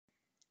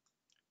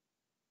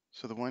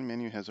So the wine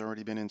menu has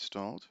already been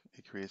installed.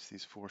 It creates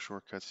these 4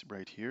 shortcuts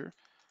right here.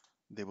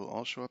 They will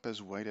all show up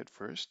as white at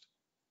first,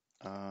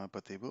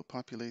 but they will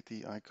populate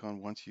the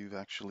icon once you've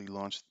actually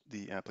launched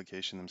the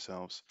application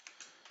themselves.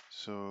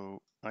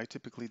 So I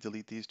typically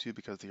delete these two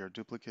because they are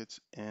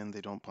duplicates and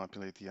they don't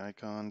populate the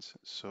icons.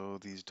 So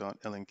these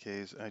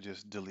 .lnks I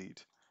just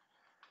delete.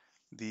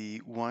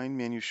 The wine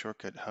menu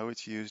shortcut, how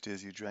it's used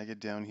is you drag it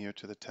down here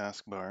to the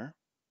taskbar.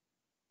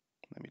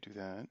 Let me do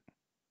that.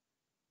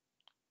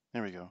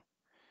 There we go.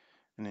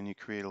 And then you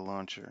create a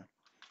launcher.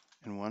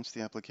 And once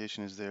the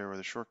application is there or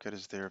the shortcut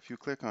is there, if you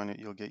click on it,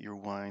 you'll get your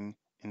wine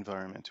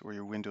environment or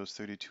your Windows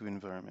 32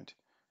 environment.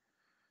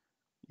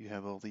 You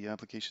have all the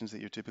applications that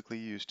you're typically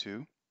used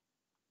to,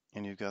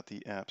 and you've got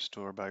the App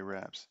Store by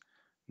wraps.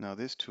 Now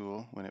this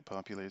tool, when it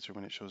populates or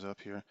when it shows up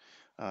here,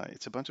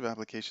 it's a bunch of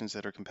applications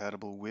that are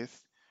compatible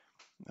with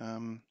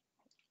um,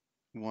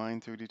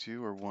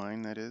 Wine32 or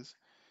Wine that is,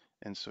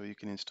 and so you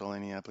can install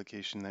any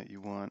application that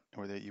you want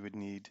or that you would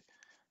need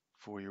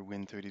for your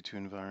Win32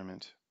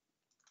 environment.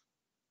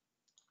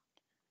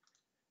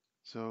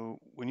 So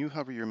when you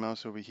hover your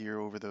mouse over here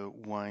over the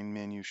wine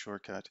menu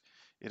shortcut,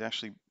 it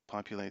actually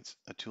populates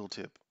a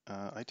tooltip.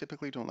 I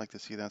typically don't like to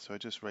see that, so I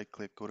just right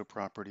click, go to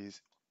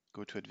properties,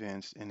 go to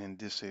advanced, and then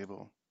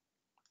disable.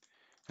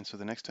 And so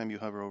the next time you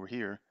hover over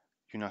here,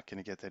 you're not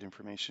going to get that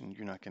information.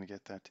 You're not going to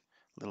get that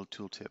little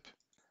tooltip.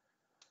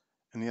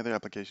 And the other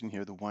application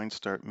here, the wine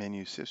start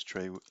menu sys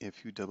tray,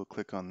 if you double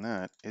click on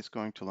that, it's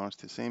going to launch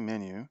the same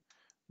menu,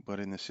 but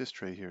in the sys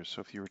tray here.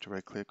 So if you were to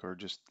right click or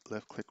just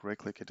left click, right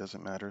click, it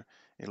doesn't matter.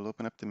 It'll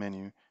open up the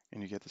menu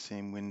and you get the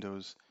same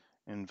Windows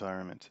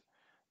environment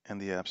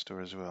and the App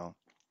Store as well.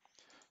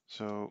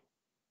 So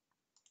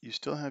you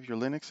still have your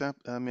Linux app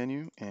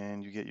menu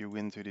and you get your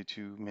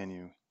Win32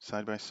 menu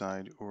side by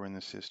side or in the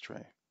sys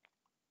tray.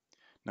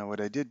 Now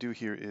what I did do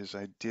here is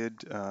I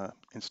did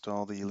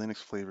install the Linux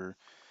flavor.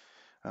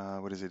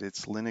 What is it?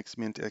 It's Linux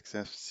Mint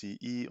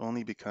XFCE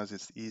only because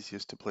it's the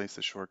easiest to place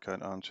the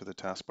shortcut onto the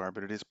taskbar,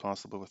 but it is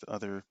possible with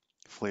other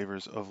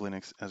flavors of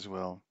Linux as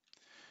well.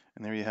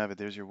 And there you have it.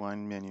 There's your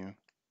wine menu.